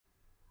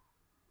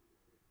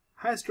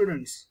Hi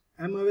students,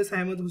 I am Awais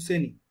Ahmed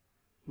Hussaini,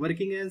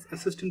 working as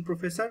Assistant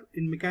Professor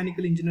in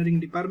Mechanical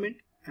Engineering Department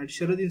at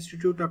Sharad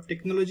Institute of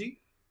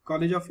Technology,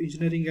 College of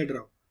Engineering,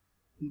 Adrao.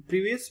 In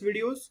previous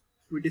videos,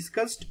 we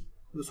discussed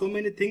so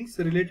many things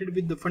related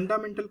with the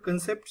fundamental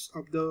concepts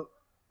of the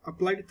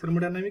Applied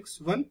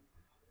Thermodynamics 1,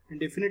 and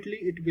definitely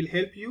it will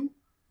help you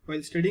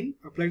while studying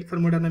Applied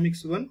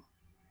Thermodynamics 1.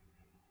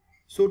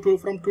 So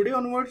from today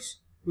onwards,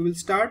 we will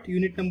start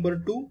unit number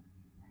 2.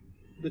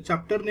 The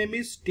chapter name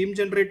is Steam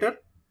Generator.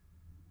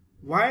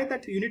 Why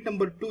that unit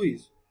number 2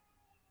 is?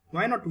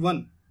 Why not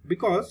 1?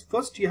 Because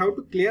first you have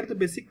to clear the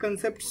basic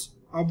concepts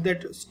of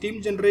that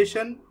steam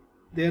generation,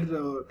 their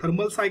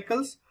thermal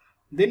cycles.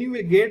 Then you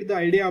will get the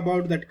idea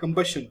about that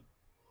combustion.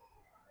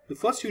 The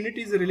first unit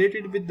is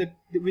related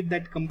with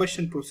that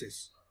combustion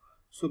process.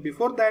 So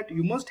before that,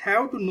 you must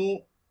have to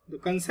know the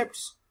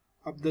concepts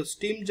of the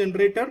steam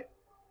generator,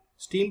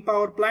 steam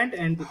power plant,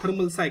 and the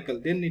thermal cycle.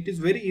 Then it is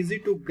very easy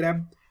to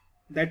grab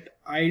that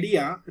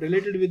idea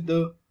related with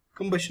the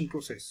combustion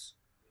process.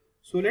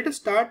 So let us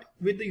start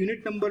with the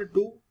unit number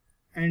 2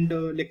 and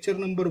lecture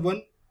number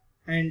 1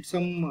 and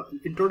some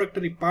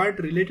introductory part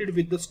related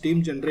with the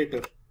steam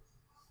generator.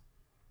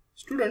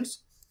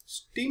 Students,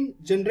 steam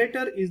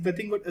generator is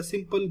nothing but a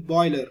simple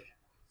boiler.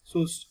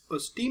 So a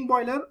steam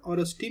boiler or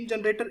a steam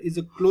generator is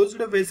a closed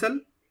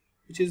vessel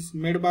which is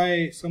made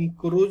by some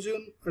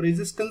corrosion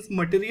resistance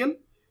material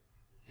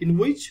in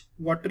which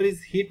water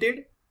is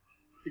heated,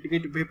 it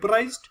gets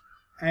vaporized,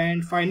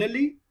 and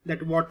finally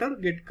that water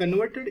get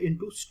converted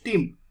into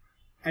steam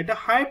at a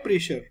high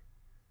pressure,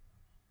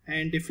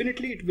 and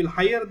definitely it will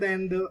higher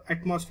than the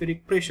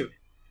atmospheric pressure.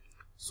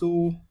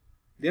 So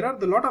there are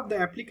a lot of the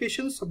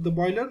applications of the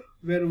boiler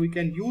where we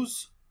can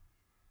use,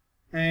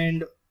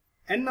 and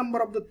n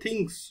number of the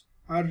things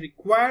are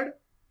required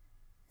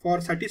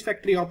for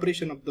satisfactory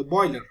operation of the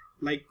boiler,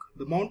 like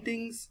the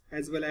mountings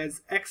as well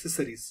as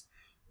accessories.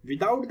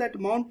 Without that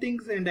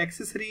mountings and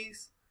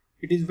accessories,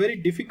 it is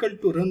very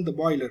difficult to run the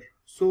boiler.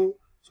 So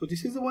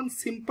this is one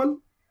simple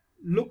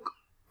look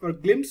or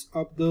glimpse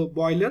of the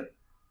boiler.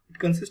 It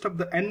consists of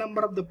the n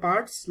number of the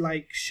parts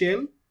like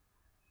shell,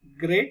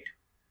 grate,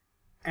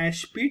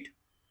 ash pit,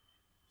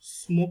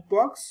 smoke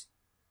box,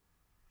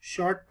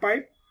 short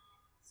pipe,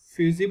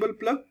 fusible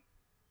plug,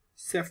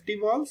 safety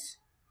valves,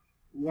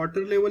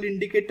 water level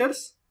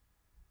indicators,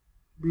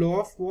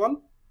 blow off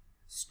valve,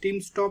 steam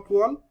stop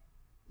valve,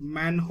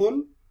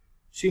 manhole,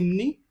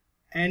 chimney,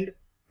 and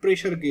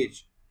pressure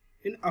gauge.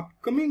 In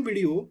upcoming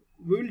video,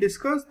 we will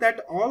discuss that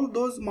all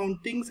those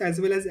mountings as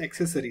well as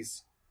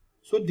accessories.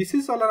 So this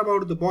is all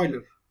about the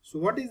boiler. So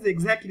what is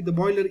exactly the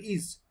boiler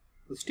is?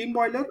 A steam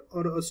boiler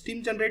or a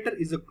steam generator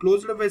is a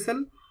closed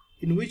vessel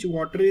in which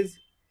water is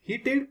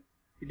heated,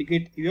 it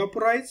gets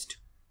vaporized,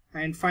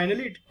 and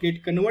finally it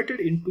gets converted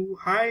into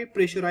high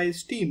pressurized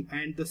steam,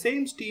 and the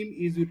same steam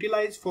is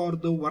utilized for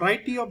the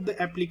variety of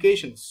the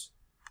applications.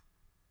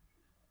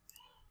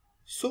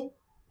 So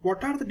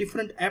what are the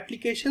different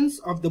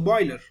applications of the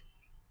boiler?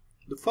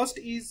 The first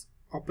is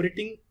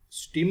operating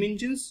steam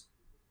engines,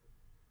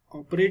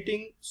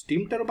 operating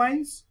steam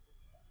turbines,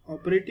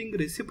 operating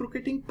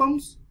reciprocating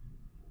pumps,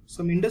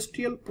 some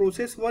industrial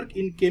process work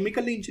in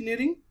chemical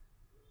engineering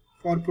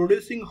for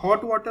producing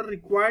hot water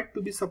required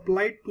to be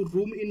supplied to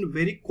room in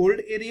very cold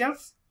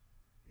areas,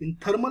 in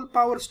thermal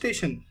power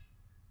station.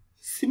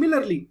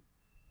 Similarly,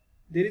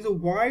 there is a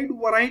wide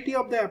variety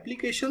of the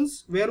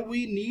applications where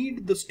we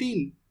need the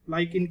steam,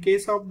 like in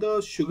case of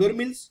the sugar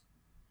mills,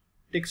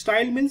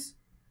 textile mills,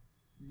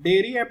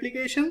 dairy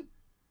application,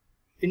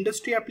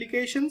 industry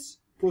applications,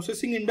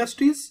 processing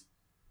industries,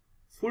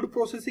 food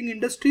processing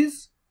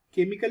industries,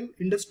 chemical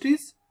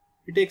industries,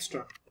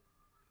 etc.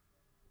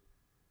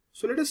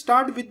 So let us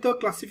start with the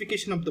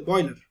classification of the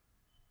boiler.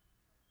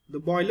 The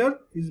boiler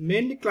is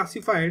mainly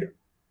classified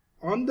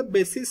on the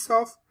basis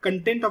of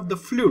content of the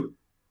fluid.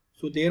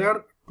 So there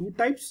are two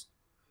types.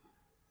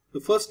 The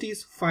first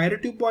is fire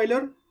tube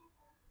boiler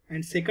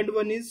and second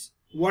one is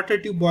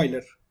water tube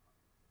boiler.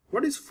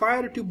 What is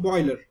fire tube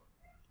boiler?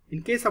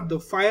 In case of the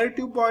fire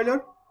tube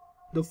boiler,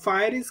 the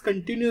fire is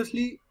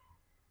continuously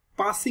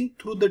passing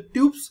through the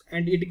tubes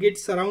and it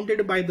gets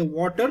surrounded by the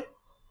water,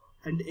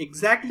 and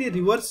exactly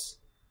reverse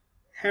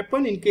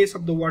happen in case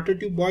of the water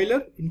tube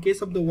boiler. In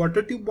case of the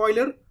water tube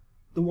boiler,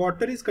 the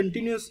water is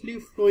continuously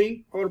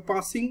flowing or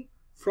passing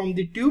from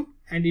the tube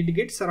and it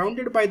gets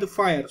surrounded by the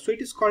fire. So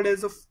it is called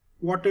as a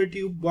water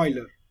tube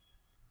boiler.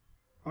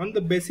 On the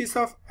basis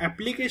of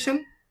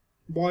application,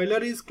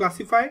 boiler is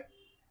classified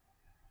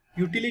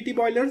utility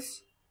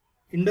boilers,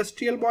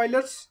 industrial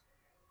boilers,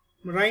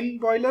 marine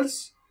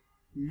boilers,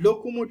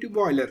 locomotive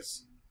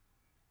boilers.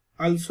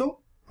 Also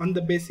on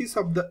the basis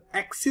of the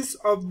axis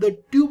of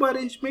the tube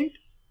arrangement,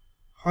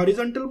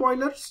 horizontal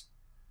boilers,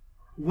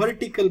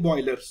 vertical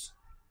boilers.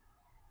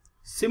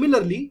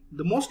 Similarly,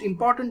 the most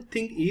important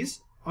thing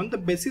is on the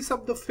basis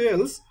of the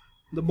fuels,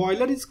 the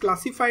boiler is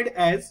classified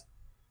as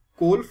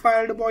coal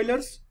fired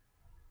boilers,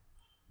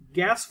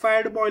 gas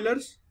fired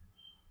boilers,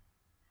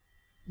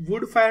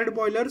 wood fired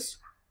boilers,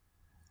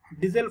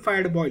 diesel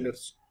fired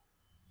boilers.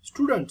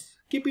 Students,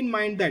 keep in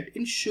mind that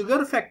in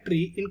sugar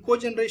factory, in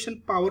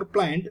cogeneration power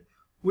plant,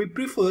 we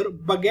prefer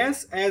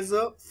bagasse as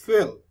a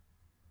fuel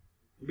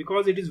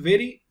because it is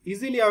very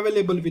easily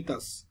available with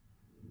us.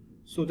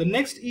 So the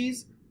next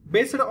is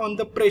based on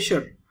the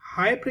pressure: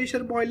 high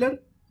pressure boiler,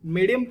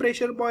 medium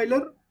pressure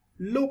boiler,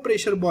 low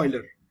pressure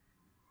boiler.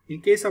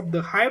 In case of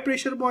the high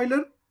pressure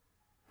boiler,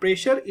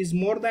 pressure is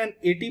more than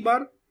 80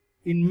 bar.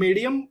 In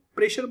medium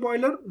pressure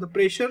boiler, the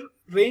pressure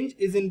range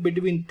is in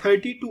between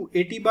 30 to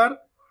 80 bar.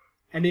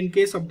 And in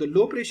case of the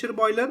low pressure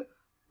boiler,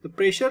 the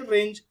pressure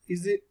range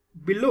is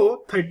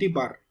below 30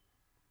 bar.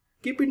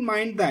 Keep in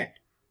mind that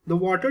the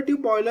water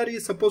tube boiler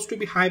is supposed to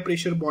be high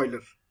pressure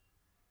boiler.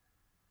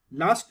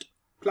 Last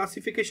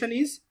classification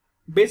is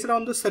based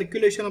on the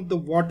circulation of the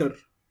water.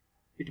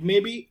 It may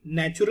be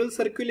natural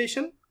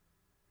circulation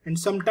and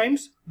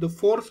sometimes the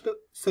forced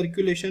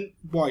circulation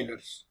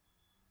boilers.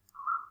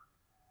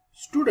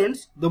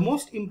 Students, the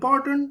most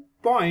important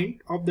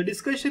point of the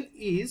discussion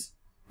is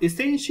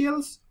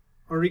essentials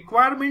or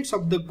requirements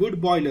of the good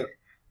boiler,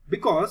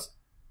 because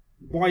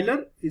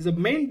boiler is a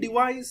main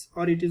device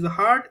or it is a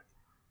hard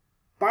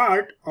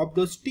part of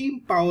the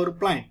steam power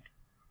plant.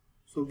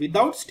 So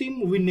without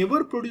steam we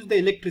never produce the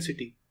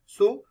electricity.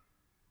 So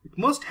it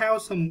must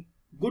have some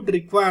good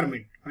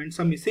requirement and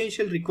some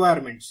essential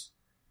requirements.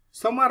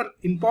 Some are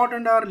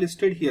important are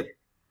listed here.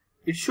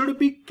 It should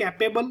be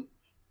capable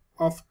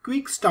of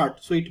quick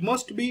start. So it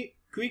must be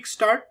quick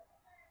start.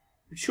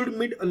 It should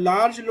meet a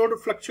large load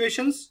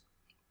fluctuations,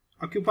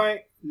 occupy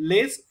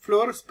less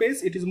floor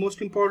space. It is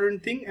most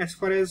important thing as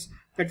far as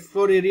that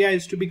floor area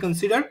is to be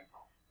considered.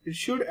 It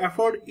should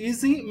afford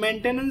easy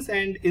maintenance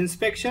and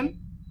inspection.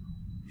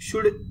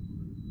 Should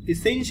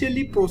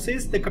essentially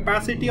process the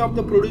capacity of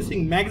the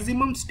producing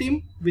maximum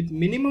steam with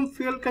minimum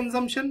fuel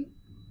consumption.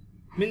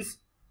 Means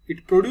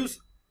it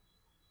produce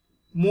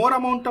more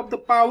amount of the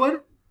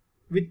power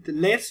with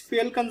less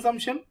fuel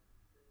consumption.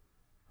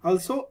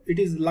 Also it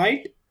is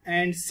light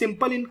and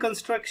simple in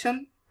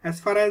construction as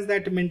far as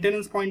that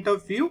maintenance point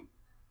of view.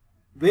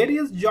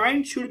 Various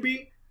joints should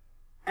be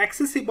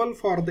accessible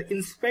for the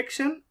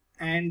inspection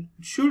and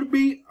should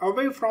be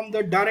away from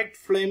the direct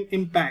flame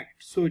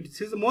impact. So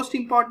this is the most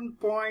important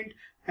point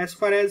as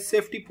far as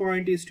safety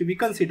point is to be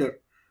considered.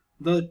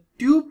 The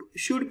tube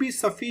should be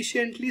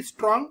sufficiently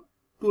strong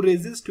to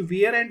resist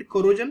wear and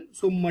corrosion.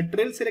 So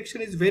material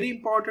selection is very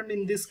important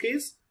in this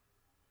case.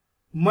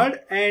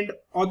 Mud and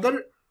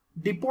other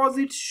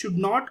deposits should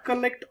not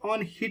collect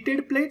on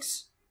heated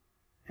plates.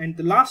 And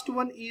the last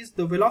one is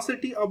the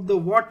velocity of the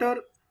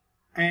water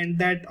and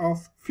that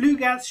of flue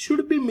gas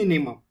should be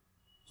minimum.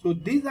 So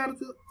these are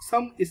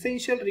some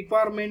essential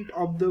requirement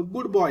of the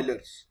good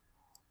boilers.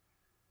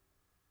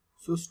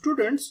 So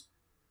students,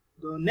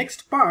 the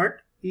next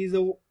part is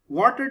a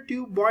water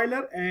tube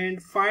boiler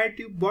and fire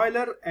tube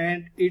boiler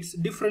and its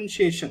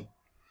differentiation.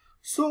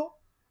 So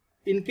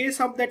in case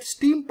of that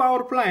steam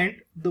power plant,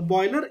 the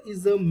boiler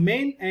is the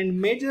main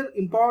and major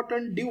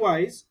important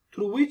device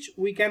through which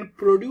we can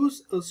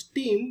produce a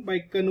steam by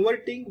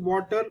converting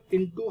water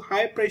into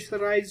high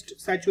pressurized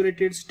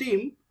saturated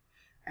steam,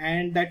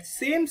 and that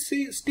same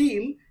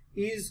steam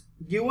is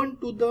given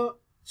to the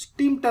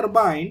steam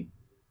turbine.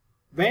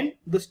 When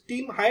the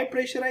high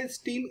pressurized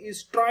steam is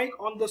strike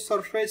on the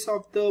surface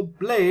of the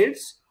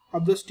blades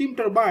of the steam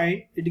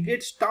turbine, it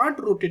gets start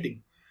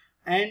rotating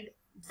and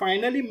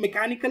finally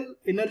mechanical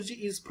energy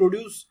is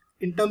produced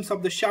in terms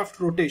of the shaft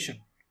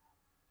rotation.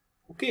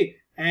 Okay,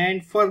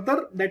 and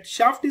further that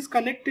shaft is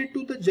connected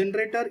to the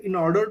generator in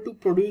order to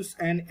produce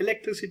an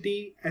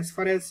electricity as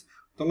far as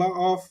the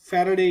law of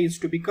Faraday is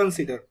to be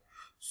considered.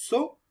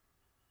 So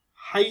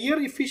higher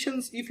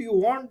efficiency, if you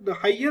want the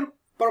higher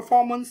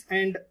performance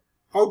and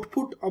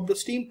output of the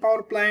steam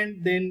power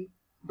plant, then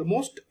the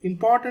most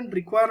important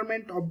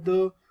requirement of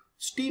the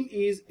steam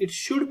is it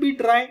should be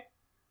dry,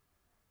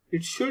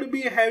 it should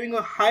be having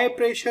a high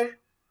pressure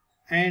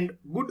and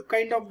good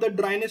kind of the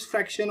dryness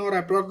fraction, or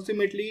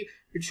approximately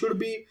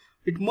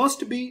it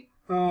must be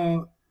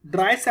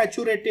dry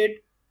saturated,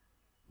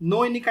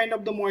 no any kind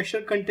of the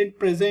moisture content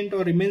present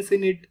or remains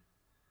in it.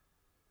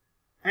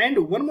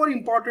 And one more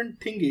important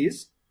thing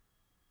is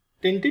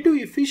tentative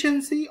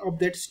efficiency of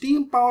that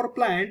steam power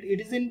plant, it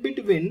is in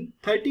between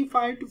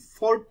 35 to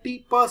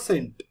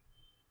 40%.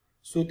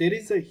 So there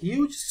is a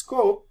huge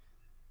scope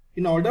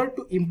in order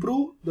to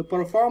improve the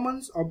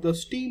performance of the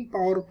steam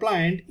power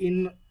plant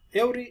in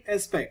every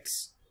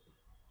aspects.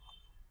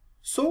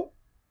 So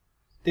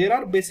there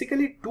are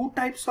basically two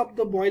types of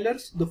the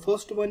boilers. The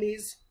first one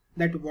is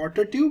that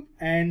water tube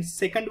and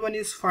second one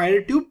is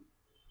fire tube.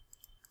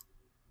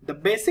 The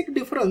basic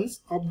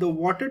difference of the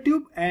water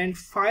tube and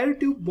fire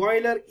tube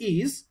boiler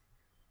is,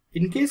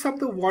 in case of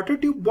the water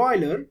tube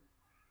boiler,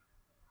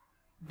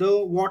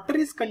 the water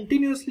is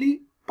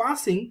continuously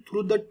passing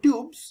through the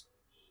tubes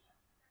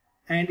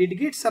and it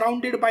gets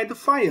surrounded by the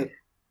fire.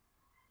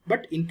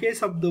 But in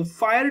case of the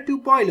fire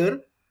tube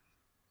boiler,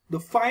 the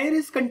fire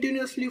is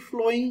continuously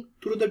flowing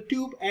through the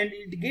tube and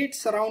it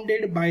gets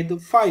surrounded by the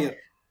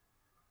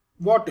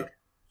water.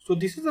 So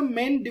this is the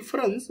main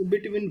difference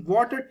between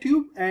water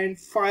tube and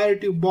fire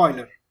tube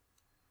boiler.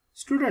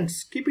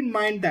 Students, keep in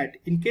mind that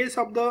in case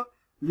of the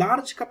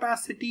large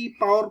capacity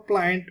power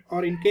plant,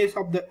 or in case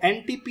of the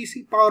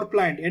NTPC power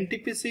plant,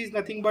 NTPC is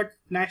nothing but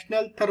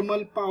National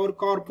Thermal Power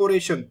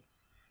Corporation.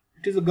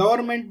 It is a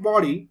government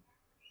body.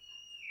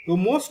 So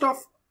most of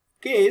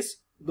case,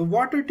 the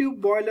water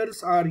tube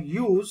boilers are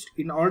used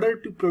in order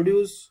to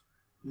produce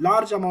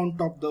large amount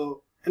of the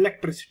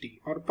electricity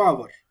or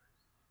power.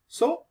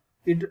 So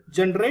it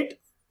generate,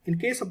 in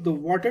case of the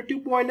water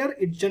tube boiler,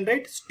 it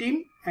generates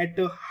steam at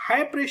a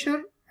high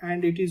pressure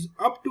and it is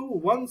up to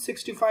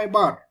 165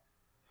 bar.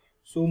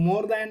 So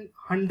more than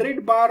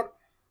 100 bar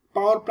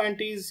power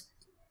plant is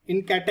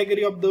in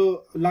category of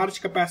the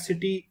large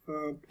capacity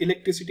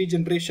electricity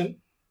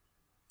generation.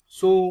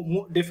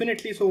 So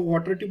definitely, so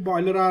water tube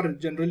boiler are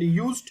generally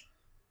used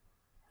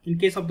in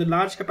case of the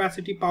large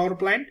capacity power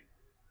plant.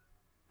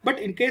 But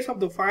in case of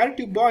the fire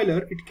tube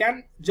boiler, it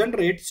can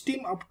generate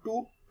steam up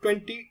to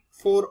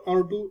 24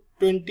 or to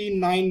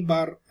 29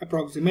 bar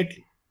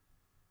approximately.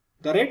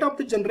 The rate of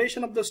the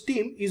generation of the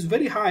steam is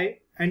very high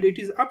and it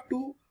is up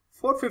to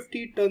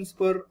 450 tons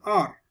per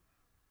hour.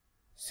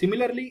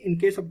 Similarly, in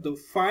case of the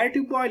fire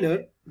tube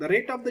boiler, the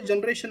rate of the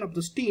generation of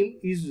the steam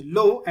is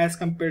low as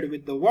compared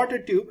with the water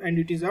tube and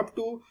it is up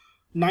to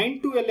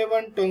 9 to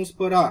 11 tons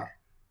per hour.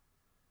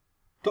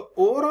 The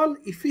overall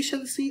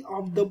efficiency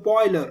of the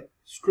boiler,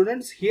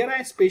 students, here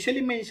I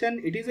specially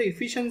mention it is a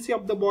efficiency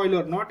of the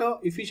boiler, not a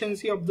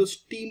efficiency of the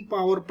steam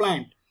power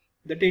plant.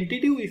 The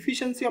tentative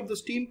efficiency of the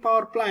steam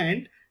power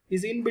plant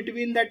is in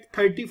between that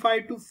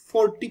 35 to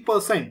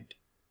 40%.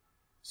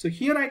 So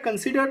here I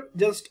consider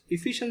just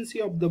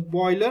efficiency of the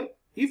boiler.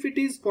 If it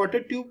is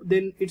water tube,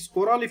 then its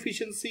overall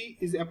efficiency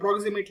is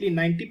approximately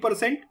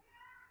 90%.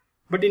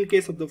 But in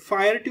case of the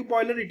fire tube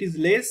boiler, it is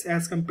less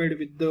as compared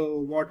with the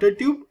water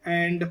tube,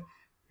 and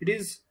it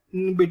is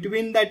in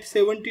between that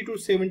 70 to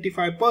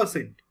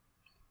 75%.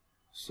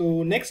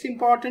 So next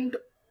important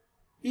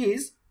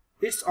is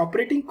its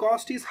operating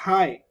cost is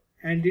high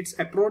and its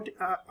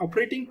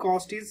operating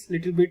cost is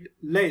little bit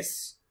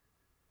less.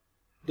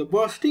 The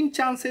bursting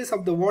chances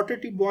of the water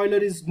tube boiler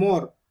is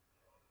more.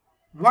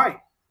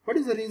 Why? What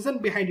is the reason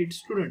behind it,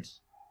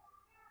 students?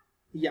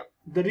 Yeah,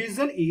 the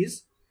reason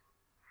is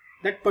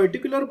that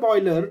particular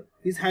boiler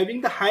is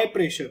having the high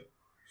pressure.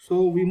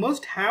 So we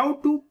must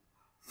have to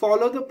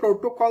follow the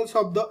protocols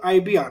of the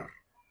IBR.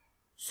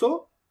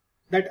 So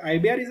that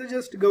IBR is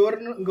just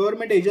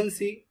government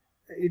agency.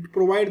 It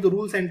provides the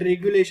rules and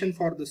regulation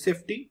for the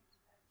safety.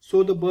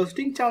 So the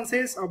bursting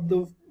chances of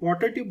the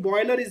water tube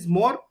boiler is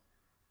more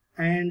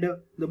and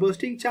the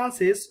bursting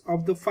chances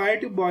of the fire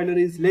tube boiler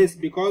is less,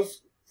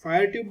 because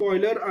fire tube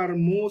boiler are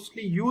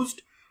mostly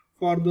used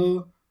for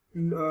the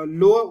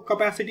low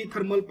capacity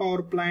thermal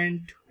power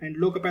plant and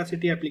low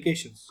capacity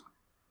applications.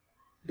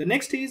 The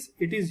next is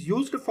it is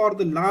used for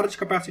the large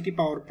capacity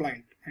power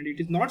plant and it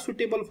is not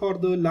suitable for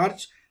the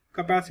large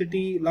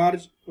capacity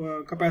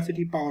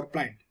power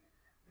plant.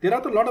 There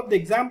are a lot of the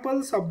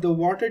examples of the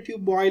water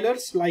tube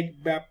boilers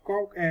like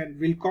Babcock and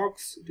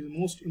Wilcox. It is the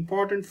most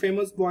important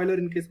famous boiler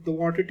in case of the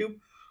water tube.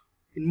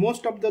 In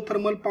most of the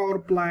thermal power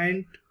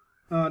plant,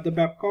 the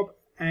Babcock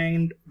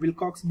and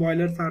Wilcox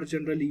boilers are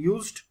generally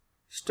used.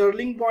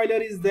 Stirling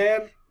boiler is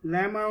there,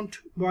 Lamont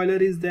boiler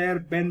is there,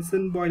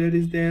 Benson boiler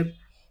is there,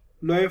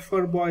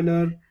 Loeffler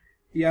boiler,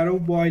 Yarrow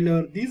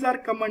boiler. These are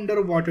come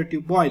under water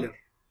tube boiler.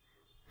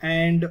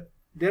 And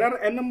there are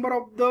a number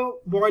of the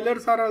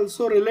boilers are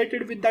also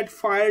related with that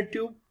fire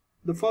tube.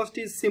 The first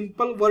is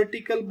simple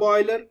vertical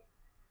boiler,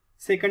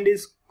 second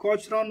is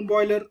Cochran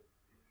boiler,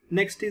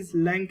 next is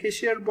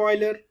Lancashire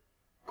boiler,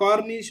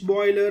 Cornish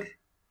boiler,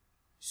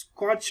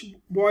 Scotch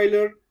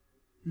boiler,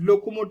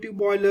 locomotive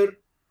boiler,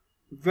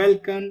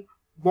 Vulcan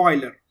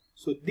boiler.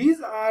 So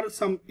these are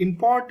some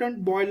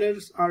important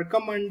boilers are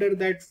come under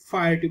that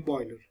fire tube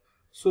boiler.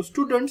 So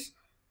students,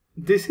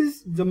 this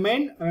is the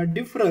main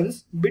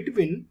difference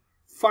between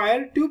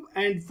fire tube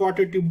and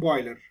water tube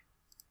boiler.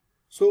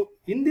 So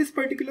in this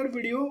particular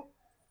video,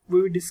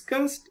 we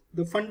discussed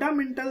the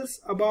fundamentals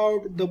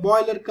about the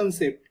boiler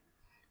concept.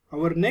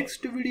 Our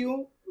next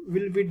video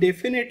will be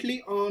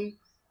definitely on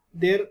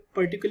their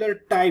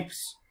particular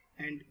types,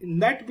 and in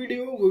that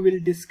video we will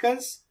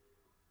discuss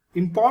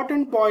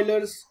important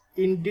boilers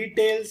in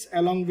details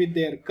along with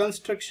their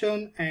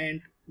construction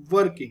and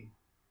working.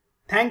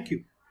 Thank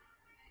you.